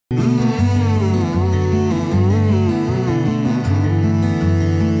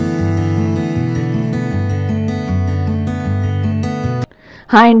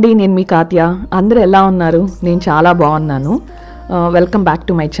Hi అండి, నేను మీ కాత్య. అందరూ ఎలా ఉన్నారు? నేను చాలా బాగున్నాను. Welcome back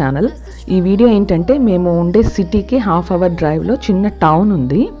to my channel. ఈ వీడియో ఏంటంటే, మేము ఉండే సిటీకి హాఫ్ అవర్ డ్రైవ్లో చిన్న టౌన్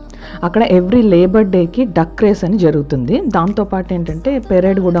ఉంది. అక్కడ ఎవ్రీ లేబర్ డేకి డక్ రేస్ అని జరుగుతుంది. దాంతోపాటు ఏంటంటే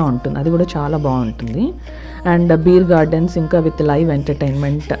పెరేడ్ కూడా ఉంటుంది, అది కూడా చాలా బాగుంటుంది. అండ్ బీర్ గార్డెన్స్, ఇంకా with live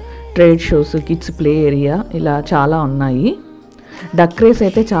entertainment, trade shows, kids play area, ఇలా చాలా ఉన్నాయి. డక్ రేస్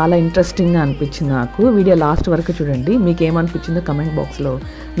అయితే చాలా ఇంట్రెస్టింగ్గా అనిపించింది నాకు. వీడియో లాస్ట్ వరకు చూడండి. మీకు ఏమనిపించిందో కమెంట్ బాక్స్లో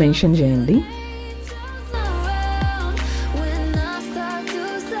మెన్షన్ చేయండి.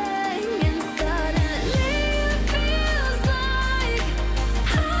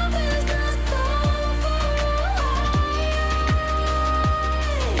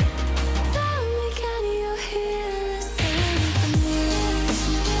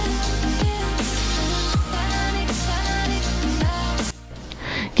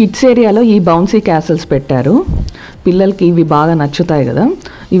 కిడ్స్ ఏరియాలో ఈ బౌన్సీ క్యాసిల్స్ పెట్టారు. పిల్లలకి ఇవి బాగా నచ్చుతాయి కదా.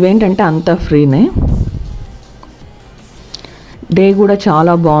 ఇవేంటంటే అంతా ఫ్రీనే. డే కూడా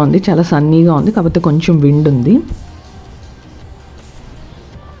చాలా బాగుంది, చాలా సన్నీగా ఉంది, కాకపోతే కొంచెం విండ్ ఉంది.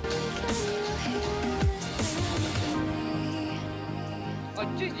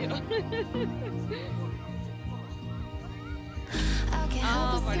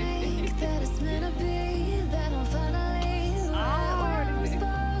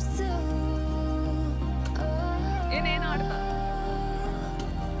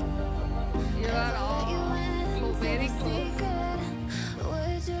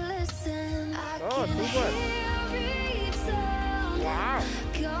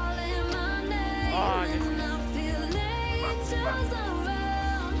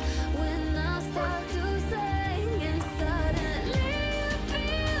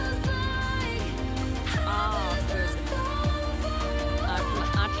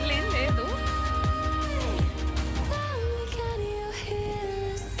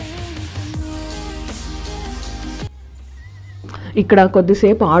 ఇక్కడ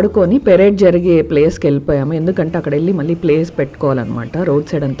కొద్దిసేపు ఆడుకొని పెరేడ్ జరిగే ప్లేస్కి వెళ్ళిపోయాము. ఎందుకంటే అక్కడ వెళ్ళి మళ్ళీ ప్లేస్ పెట్టుకోవాలన్నమాట. రోడ్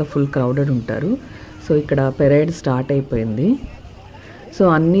సైడ్ అంతా ఫుల్ క్రౌడెడ్ ఉంటారు. సో ఇక్కడ పెరేడ్ స్టార్ట్ అయిపోయింది. సో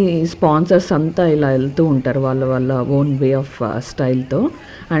అన్ని స్పాన్సర్స్ అంతా ఇలా వెళ్తూ ఉంటారు వాళ్ళ వాళ్ళ ఓన్ వే ఆఫ్ స్టైల్తో.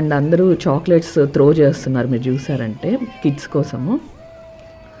 అండ్ అందరూ చాక్లెట్స్ త్రో చేస్తున్నారు, మీరు చూసారంటే, కిడ్స్ కోసము.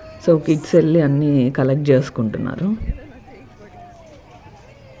 సో కిడ్స్ వెళ్ళి అన్నీ కలెక్ట్ చేసుకుంటున్నారు.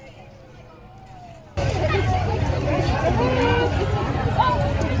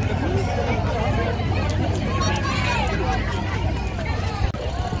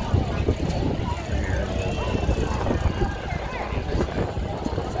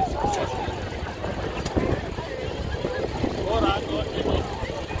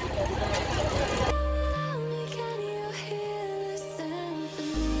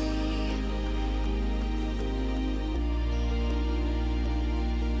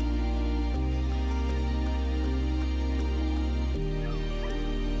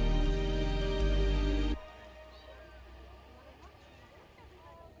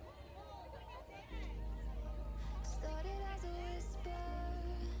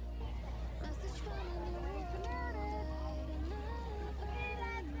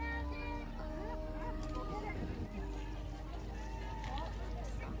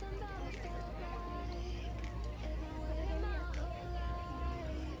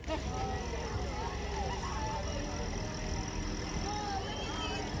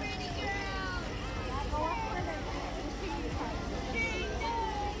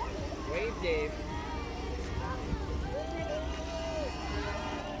 Dave.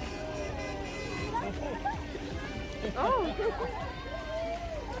 Oh.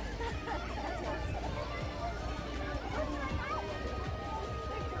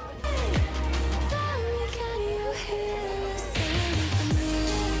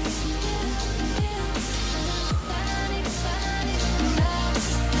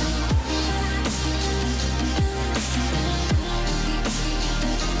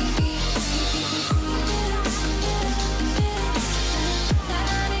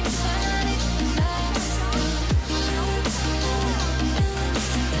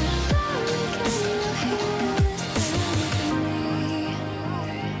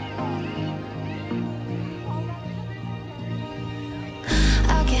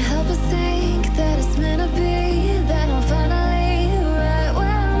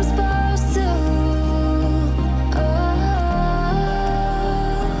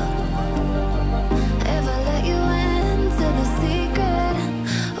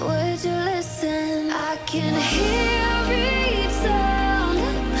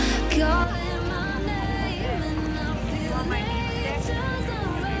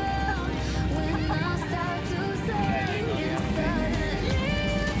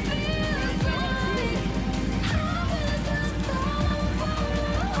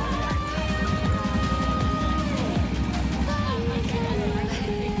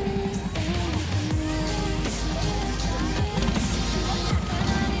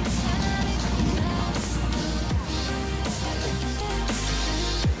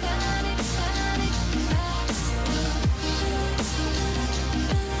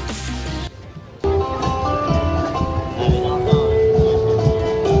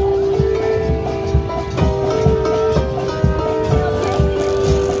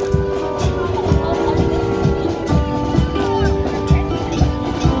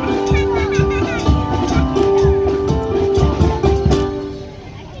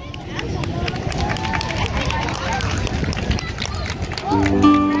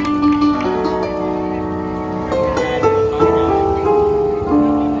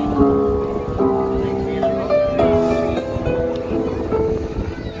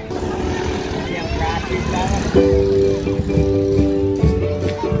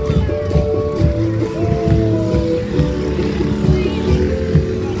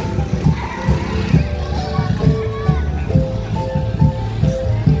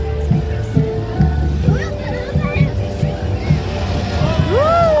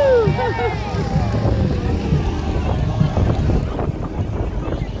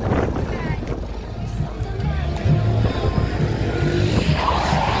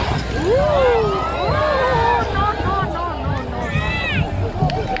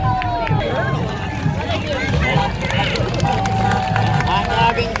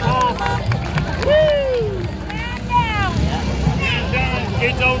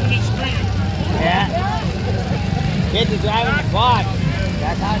 driving the quad.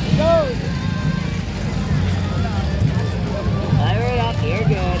 That's how she goes. Fire it up. You're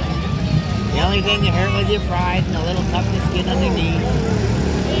good. The only thing that hurt was your pride and a little toughness skin underneath.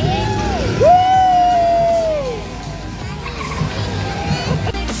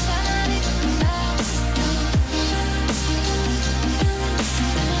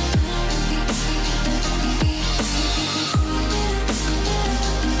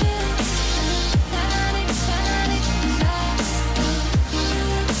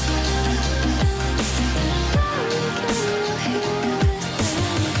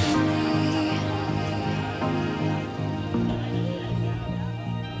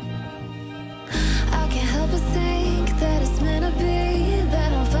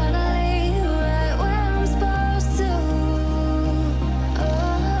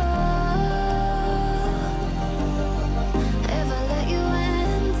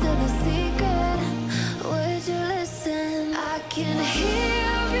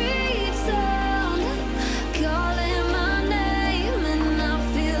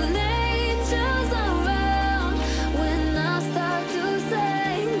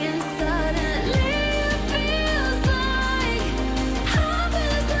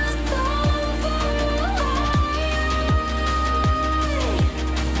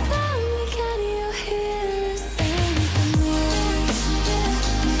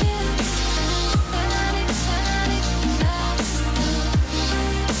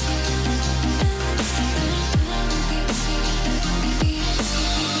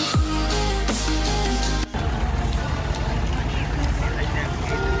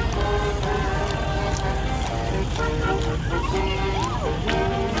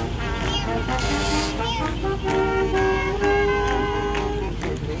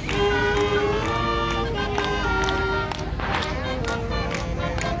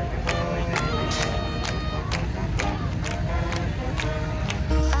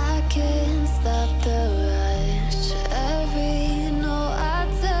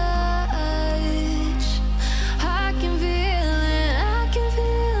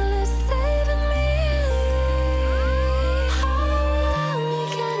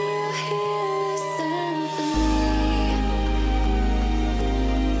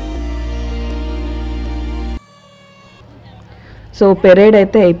 So parade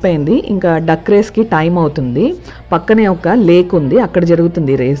అయితే అయిపోయింది, ఇంకా duck రేస్కి time అవుతుంది. పక్కనే ఒక lake ఉంది, అక్కడ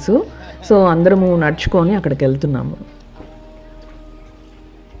జరుగుతుంది race. So అందరము నడుచుకొని అక్కడికి వెళ్తున్నాము.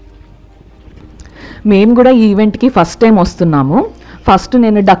 మేము కూడా ఈ ఈవెంట్కి ఫస్ట్ టైం వస్తున్నాము. ఫస్ట్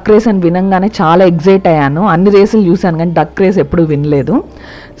నేను డక్ రేస్ అని వినంగానే చాలా ఎగ్జైట్ అయ్యాను. అన్ని రేసులు చూశాను కానీ డక్ రేస్ ఎప్పుడు వినలేదు.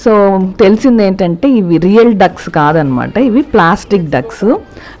 సో తెలిసింది ఏంటంటే ఇవి రియల్ డక్స్ కాదనమాట, ఇవి ప్లాస్టిక్ డక్స్.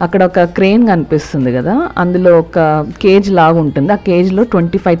 అక్కడ ఒక క్రేన్ కనిపిస్తుంది కదా, అందులో ఒక కేజ్ లాగా ఉంటుంది. ఆ కేజ్లో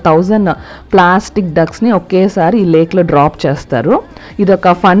 25,000 ప్లాస్టిక్ డక్స్ని ఒకేసారి ఈ లేక్లో డ్రాప్ చేస్తారు. ఇది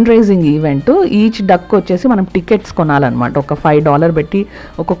ఒక fund raising event. Each duck వచ్చేసి మనం టికెట్స్ కొనాలన్నమాట. ఒక $5 పెట్టి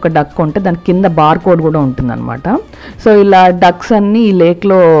ఒక్కొక్క డక్ కొంటే దాని కింద బార్ కోడ్ కూడా ఉంటుందన్నమాట. సో ఇలా డక్స్ అన్నీ ఈ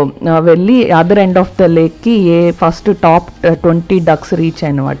లేక్లో వెళ్ళి other end of the లేక్కి A first top 20 ducks reach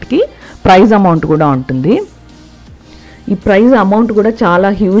అయిన వాటికి ప్రైజ్ అమౌంట్ కూడా ఉంటుంది. ఈ ప్రైజ్ అమౌంట్ కూడా చాలా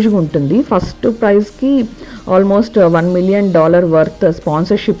హ్యూజ్గా ఉంటుంది. First ప్రైజ్కి almost $1 million worth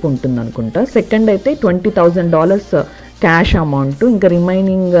sponsorship ఉంటుంది అనుకుంటా. సెకండ్ అయితే $20,000 క్యాష్ అమౌంట్. ఇంకా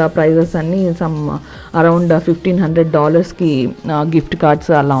రిమైనింగ్ ప్రైజెస్ అన్నీ సమ్ అరౌండ్ $1,500కి గిఫ్ట్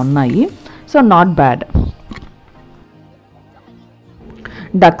కార్డ్స్ అలా ఉన్నాయి. So not bad.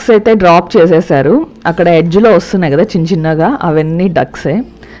 డక్స్ అయితే డ్రాప్ చేసేసారు. అక్కడ ఎడ్జ్లో వస్తున్నాయి కదా చిన్న చిన్నగా, అవన్నీ డక్సే.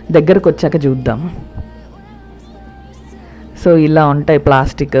 దగ్గరకు వచ్చాక చూద్దాం. సో ఇలా ఉంటాయి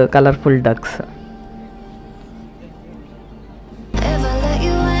ప్లాస్టిక్ కలర్ఫుల్ డక్స్.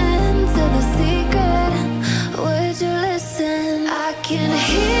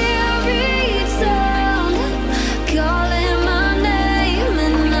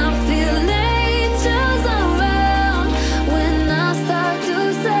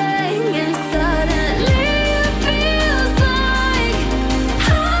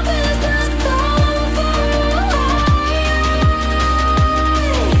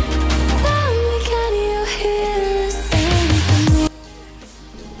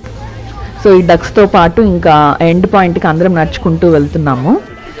 సో ఈ డక్స్తో పాటు ఇంకా ఎండ్ పాయింట్కి అందరం నడుచుకుంటూ వెళ్తున్నాము.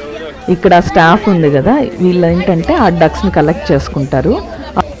 ఇక్కడ స్టాఫ్ ఉంది కదా, వీళ్ళు ఏంటంటే ఆ డక్స్ని కలెక్ట్ చేసుకుంటారు.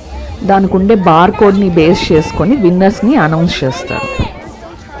 దానికి ఉండే బార్ కోడ్ని బేస్ చేసుకొని విన్నర్స్ని అనౌన్స్ చేస్తారు.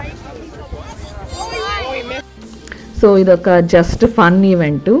 సో ఇదొక జస్ట్ ఫన్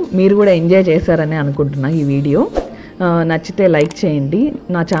ఈవెంట్. మీరు కూడా ఎంజాయ్ చేశారని అనుకుంటున్నా ఈ వీడియో. నచ్చితే లైక్ చేయండి.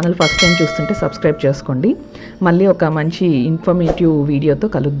 నా ఛానల్ ఫస్ట్ టైం చూస్తుంటే సబ్స్క్రైబ్ చేసుకోండి. మళ్ళీ ఒక మంచి ఇన్ఫర్మేటివ్ వీడియోతో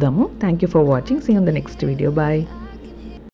కలుద్దాము. Thank you for watching. See you in the next video. Bye.